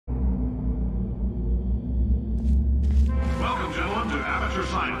Aperture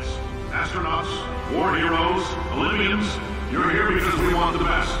Science. Astronauts, war heroes, Olympians, you're here because we want the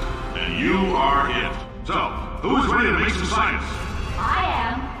best. And you are it. So, who is ready to make some science? I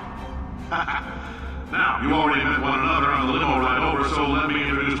am. Now, you already met one another on the limo ride over, so let me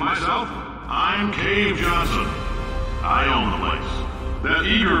introduce myself. I'm Cave Johnson. I own the place. That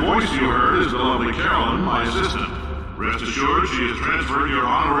eager voice you heard is the lovely Carolyn, my assistant. Rest assured, she has transferred your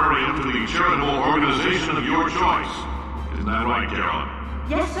honorarium to the charitable organization of your choice. Isn't that right, Carolyn?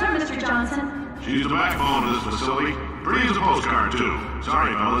 Yes, sir, Mr. Johnson. She's the backbone of this facility. Pretty as a postcard, too.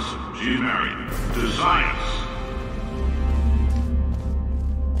 Sorry, fellas. She's married. To science.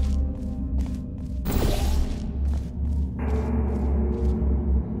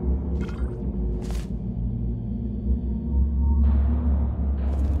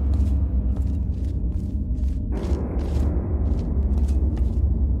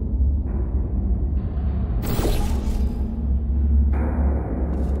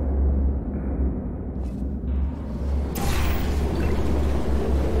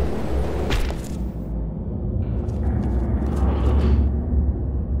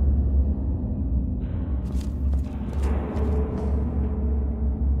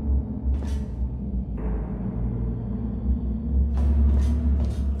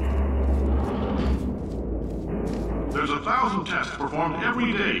 There's 1,000 tests performed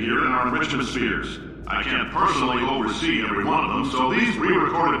every day here in our enrichment spheres. I can't personally oversee every one of them, so these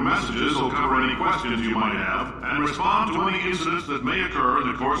pre-recorded messages will cover any questions you might have and respond to any incidents that may occur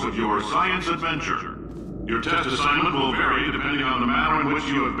in the course of your science adventure. Your test assignment will vary depending on the manner in which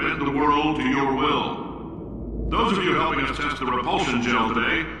you have bent the world to your will. Those of you helping us test the repulsion gel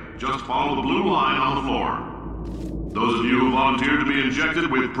today, just follow the blue line on the floor. Those of you who volunteered to be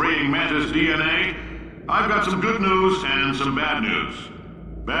injected with praying mantis DNA, I've got some good news and some bad news.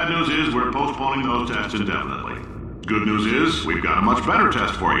 Bad news is we're postponing those tests indefinitely. Good news is we've got a much better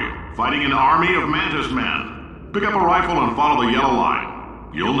test for you. Fighting an army of mantis men. Pick up a rifle and follow the yellow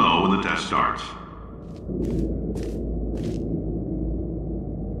line. You'll know when the test starts.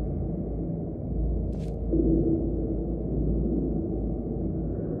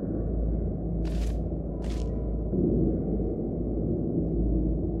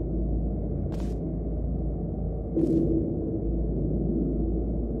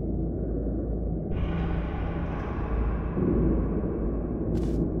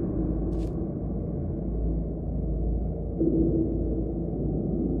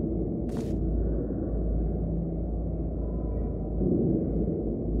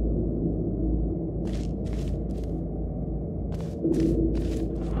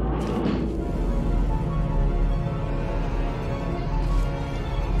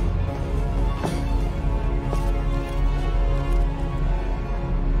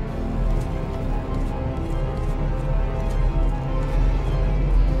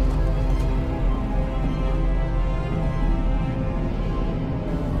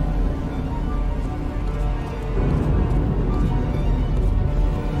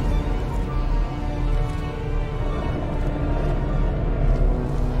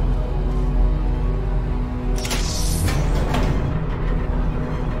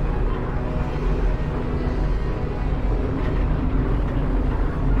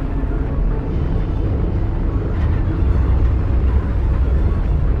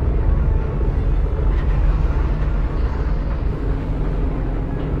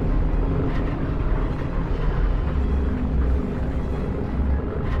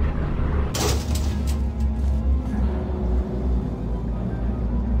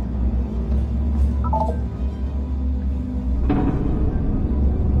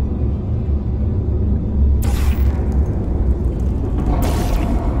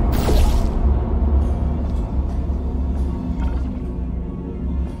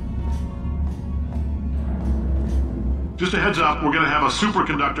 Just a heads up, we're going to have a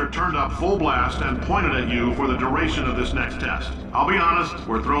superconductor turned up full blast and pointed at you for the duration of this next test. I'll be honest,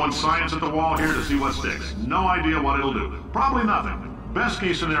 we're throwing science at the wall here to see what sticks. No idea what it'll do. Probably nothing. Best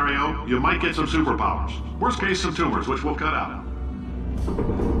case scenario, you might get some superpowers. Worst case, some tumors, which we'll cut out.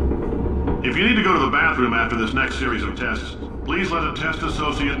 If you need to go to the bathroom after this next series of tests, please let a test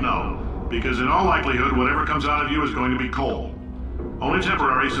associate know, because in all likelihood, whatever comes out of you is going to be coal. Only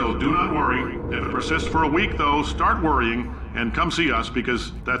temporary, so do not worry. If it persists for a week, though, start worrying and come see us,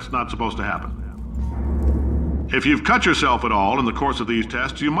 because that's not supposed to happen. If you've cut yourself at all in the course of these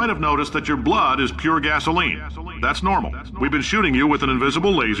tests, you might have noticed that your blood is pure gasoline. That's normal. We've been shooting you with an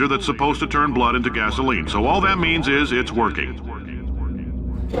invisible laser that's supposed to turn blood into gasoline, so all that means is it's working.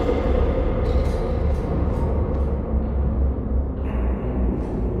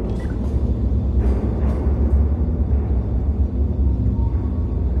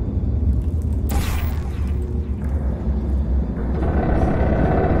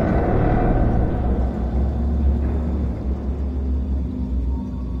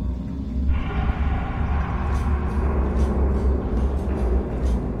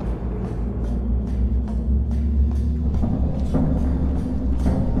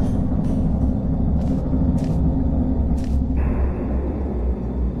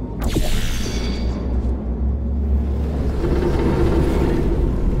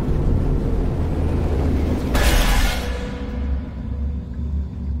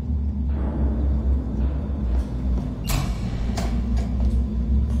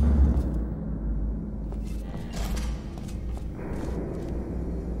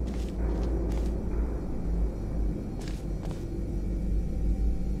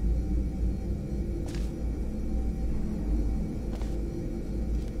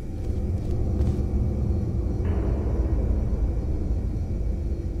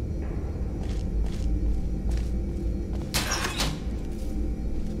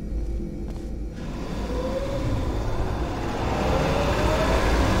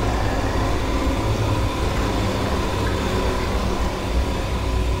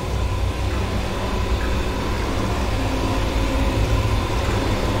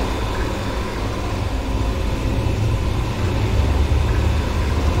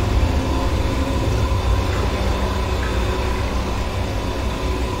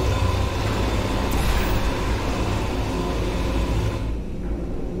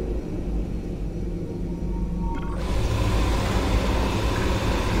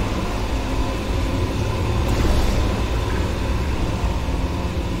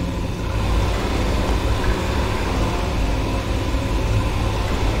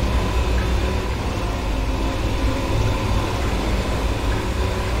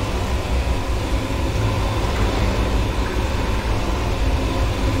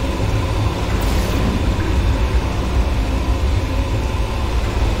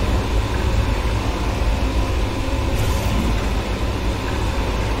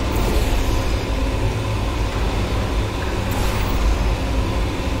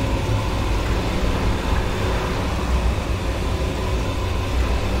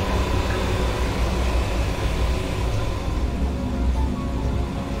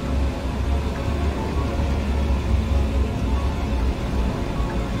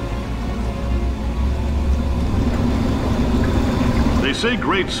 say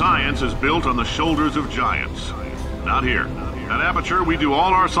great science is built on the shoulders of giants. Not here. At Aperture, we do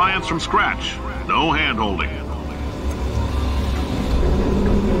all our science from scratch. No hand-holding.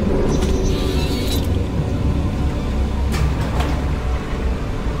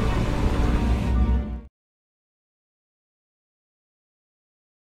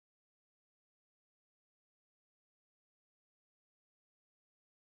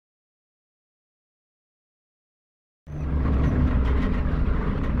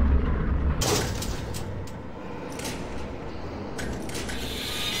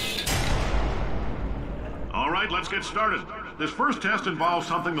 Let's get started. This first test involves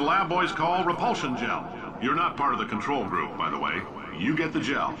something the lab boys call repulsion gel. You're not part of the control group, by the way. You get the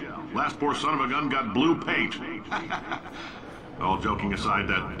gel. Last poor son of a gun got blue paint. All joking aside,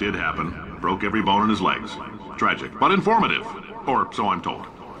 that did happen. Broke every bone in his legs. Tragic, but informative. Or so I'm told.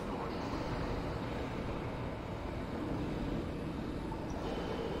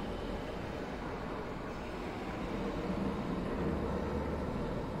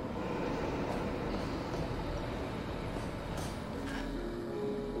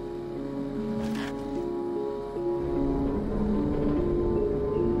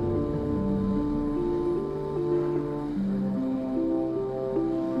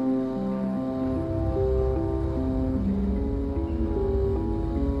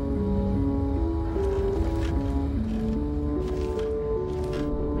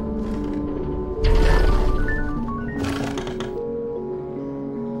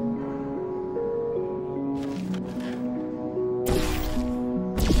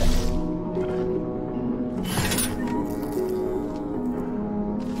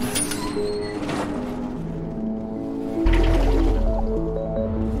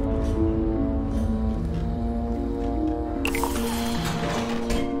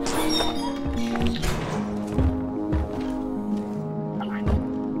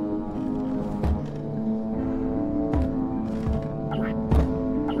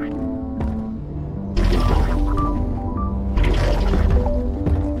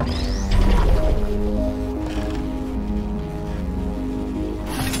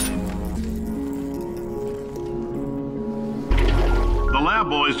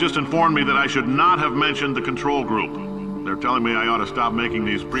 Boys just informed me that I should not have mentioned the control group. They're telling me I ought to stop making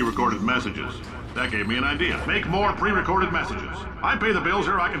these pre-recorded messages. That gave me an idea. Make more pre-recorded messages. I pay the bills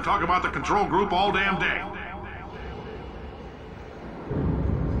here, I can talk about the control group all damn day.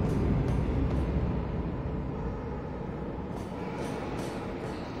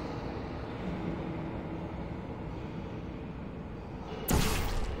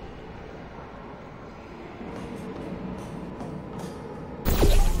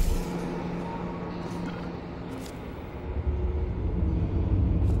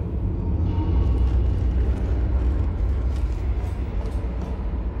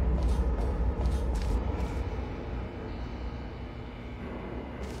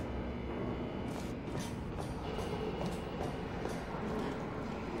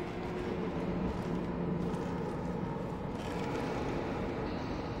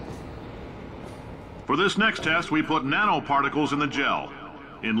 For this next test, we put nanoparticles in the gel.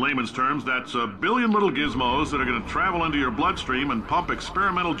 In layman's terms, that's a billion little gizmos that are going to travel into your bloodstream and pump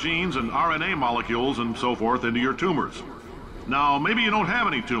experimental genes and RNA molecules and so forth into your tumors. Now, maybe you don't have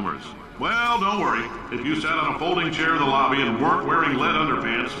any tumors. Well, don't worry. If you sat on a folding chair in the lobby and weren't wearing lead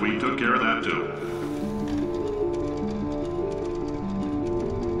underpants, we took care of that too.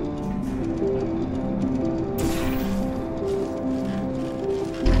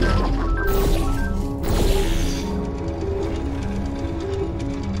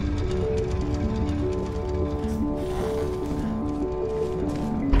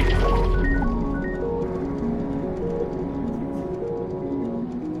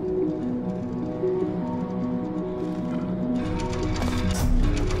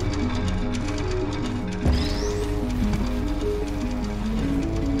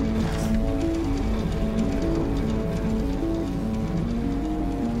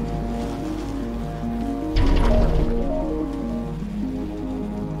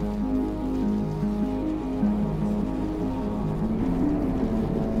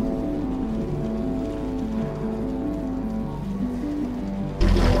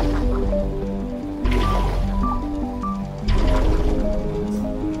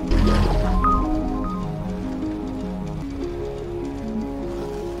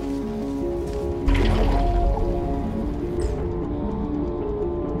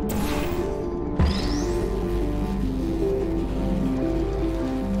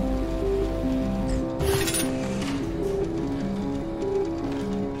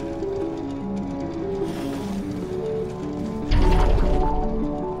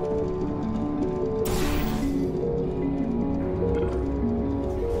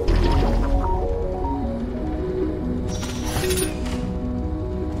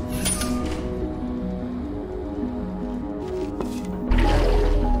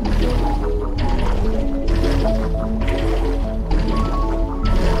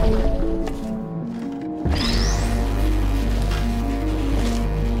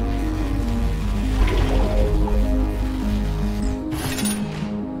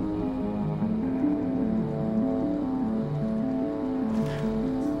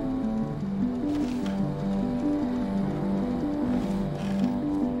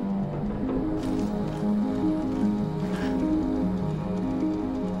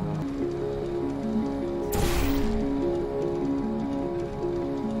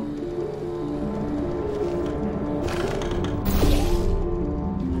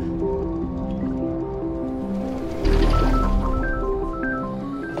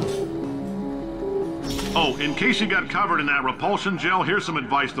 In case you got covered in that repulsion gel, here's some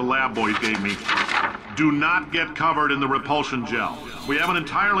advice the lab boys gave me. Do not get covered in the repulsion gel. We haven't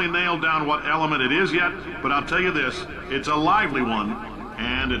entirely nailed down what element it is yet, but I'll tell you this, it's a lively one,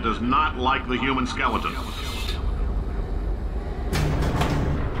 and it does not like the human skeleton.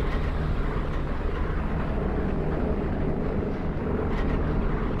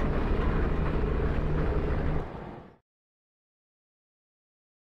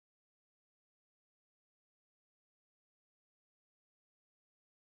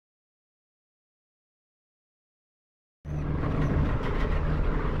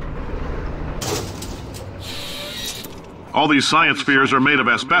 All these science spheres are made of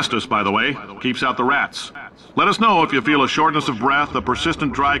asbestos, by the way. Keeps out the rats. Let us know if you feel a shortness of breath, a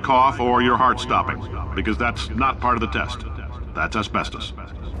persistent dry cough, or your heart stopping, because that's not part of the test. That's asbestos.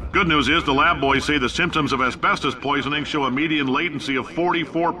 Good news is the lab boys say the symptoms of asbestos poisoning show a median latency of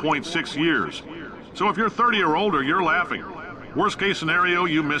 44.6 years. So if you're 30 or older, you're laughing. Worst case scenario,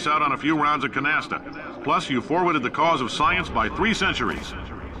 you miss out on a few rounds of canasta. Plus, you forwarded the cause of science by 3 centuries.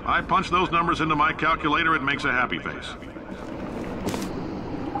 I punch those numbers into my calculator, it makes a happy face.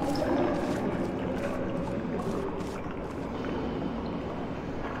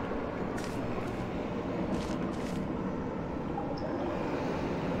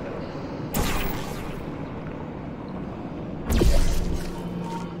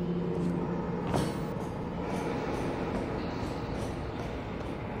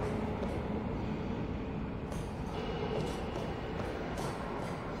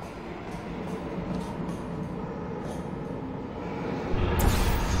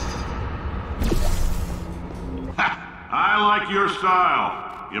 I like your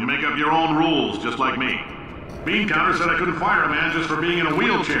style. You make up your own rules, just like me. Bean Counter said I couldn't fire a man just for being in a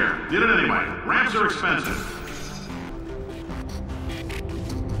wheelchair. Did it anyway. Ramps are expensive.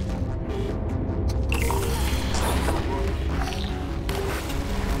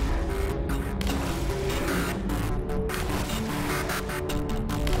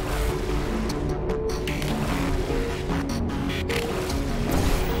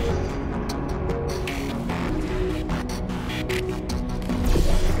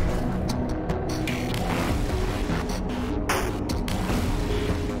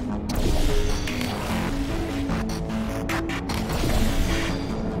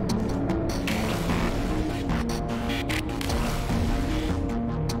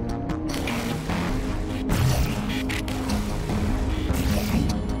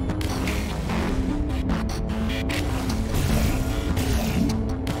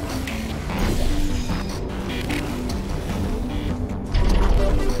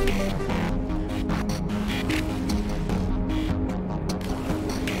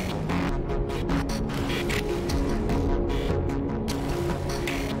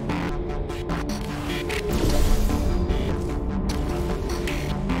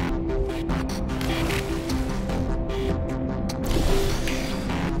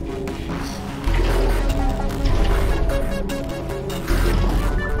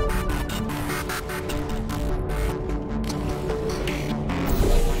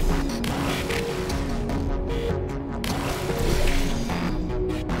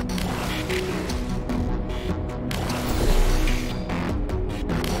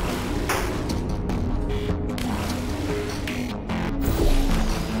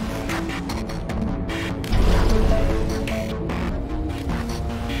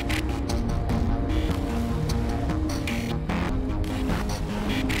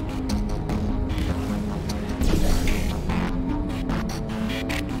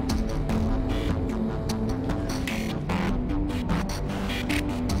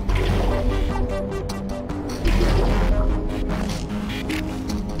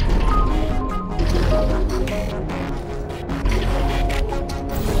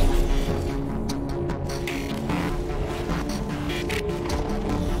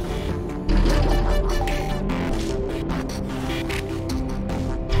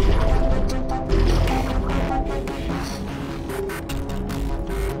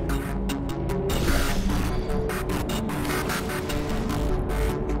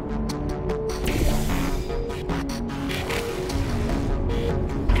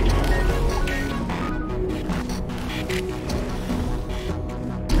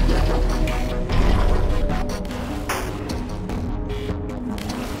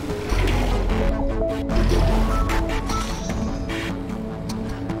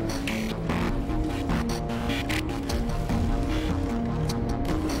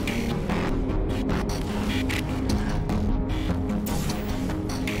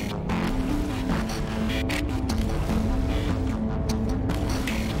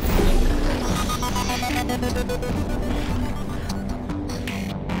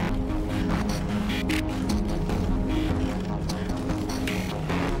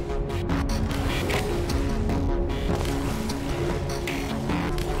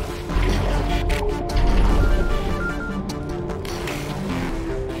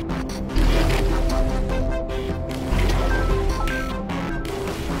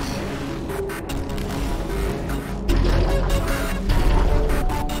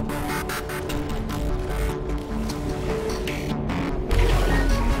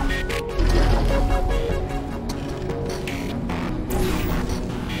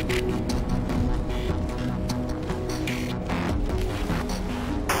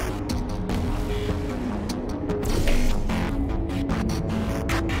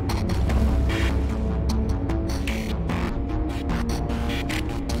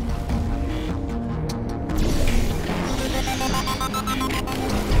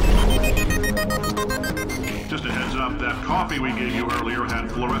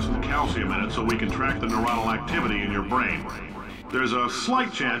 fluorescent calcium in it so we can track the neuronal activity in your brain. There's a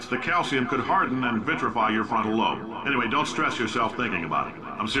slight chance the calcium could harden and vitrify your frontal lobe. Anyway, don't stress yourself thinking about it.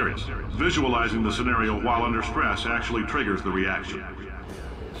 I'm serious. Visualizing the scenario while under stress actually triggers the reaction.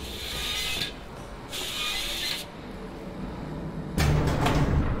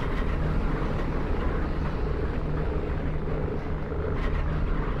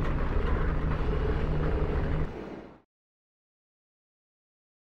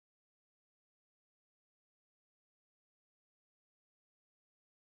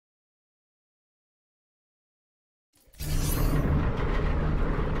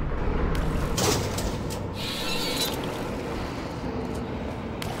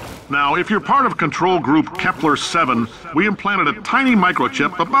 Now, if you're part of control group Kepler 7, we implanted a tiny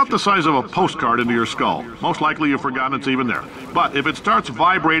microchip about the size of a postcard into your skull. Most likely you've forgotten it's even there. But if it starts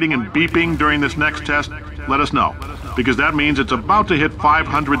vibrating and beeping during this next test, let us know. Because that means it's about to hit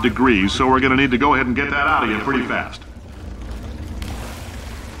 500 degrees, so we're going to need to go ahead and get that out of you pretty fast.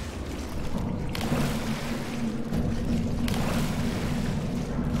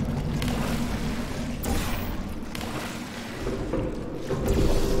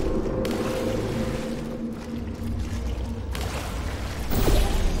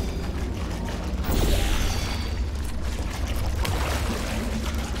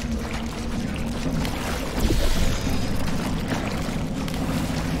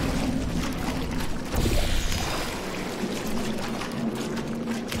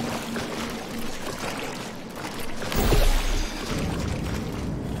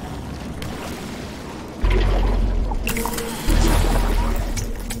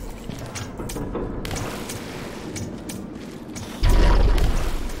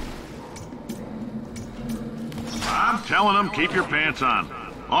 Telling them, keep your pants on.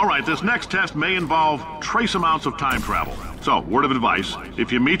 All right, this next test may involve trace amounts of time travel. So, word of advice, if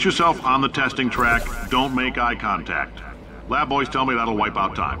you meet yourself on the testing track, don't make eye contact. Lab boys tell me that'll wipe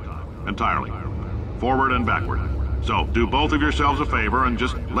out time. Entirely. Forward and backward. So, do both of yourselves a favor and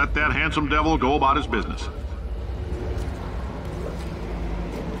just let that handsome devil go about his business.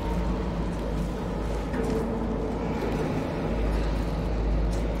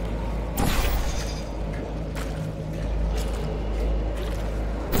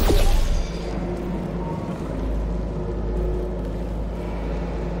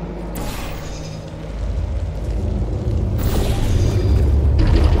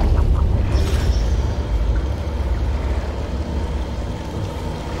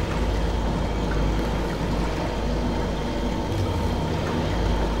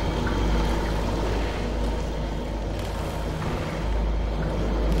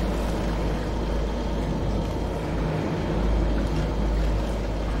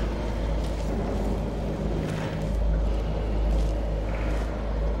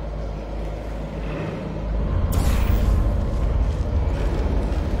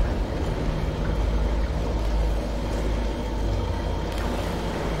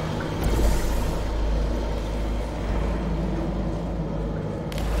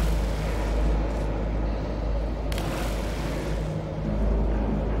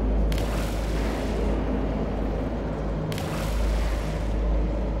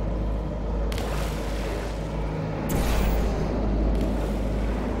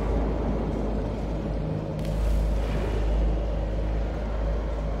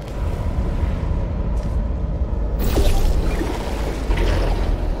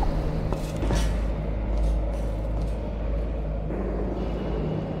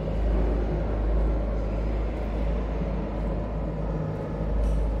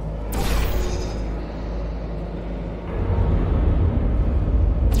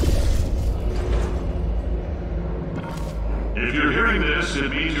 If you're hearing this, it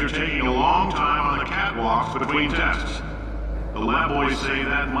means you're taking a long time on the catwalks between tests. The lab boys say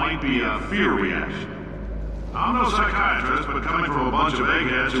that might be a fear reaction. I'm no psychiatrist, but coming from a bunch of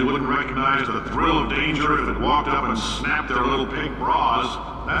eggheads who wouldn't recognize the thrill of danger if it walked up and snapped their little pink bras,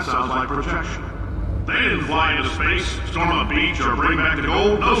 that sounds like projection. They didn't fly into space, storm a beach, or bring back the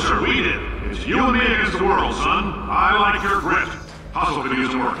gold. No, sir, we did. It's you and me against the world, son. I like your grit. Hustle could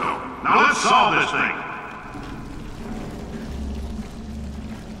use some work, though. Now let's solve this thing.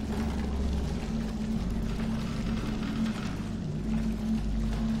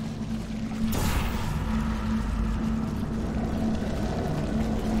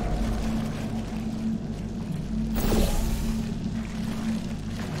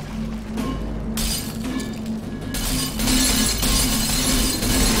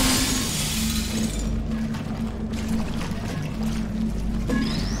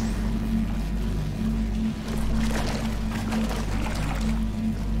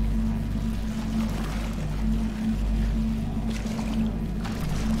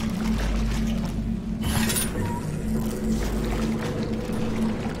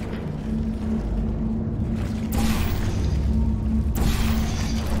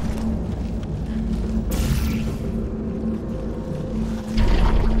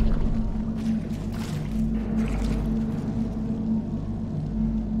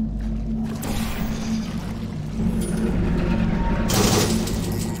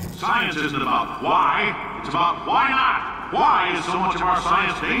 Science isn't about why, it's about why not. Why is so much of our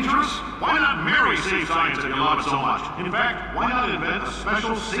science dangerous? Why not marry safe science if you love it so much? In fact, why not invent a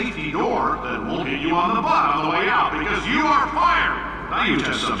special safety door that won't hit you on the butt on the way out because you are fired? Now you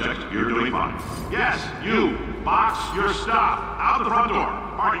test subject, you're doing fine. Yes, you, box your stuff. Out the front door.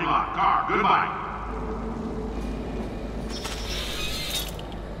 Parking lot, car, goodbye.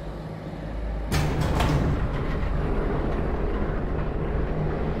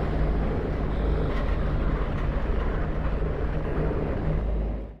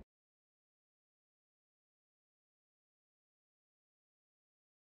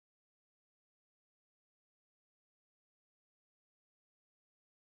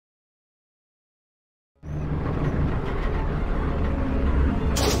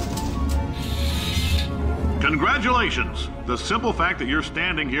 Congratulations! The simple fact that you're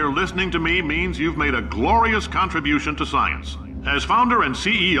standing here listening to me means you've made a glorious contribution to science. As founder and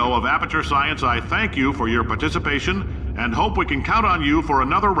CEO of Aperture Science, I thank you for your participation and hope we can count on you for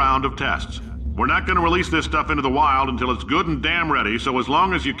another round of tests. We're not going to release this stuff into the wild until it's good and damn ready, so as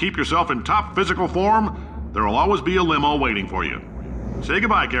long as you keep yourself in top physical form, there will always be a limo waiting for you. Say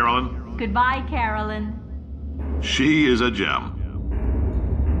goodbye, Carolyn. Goodbye, Carolyn. She is a gem.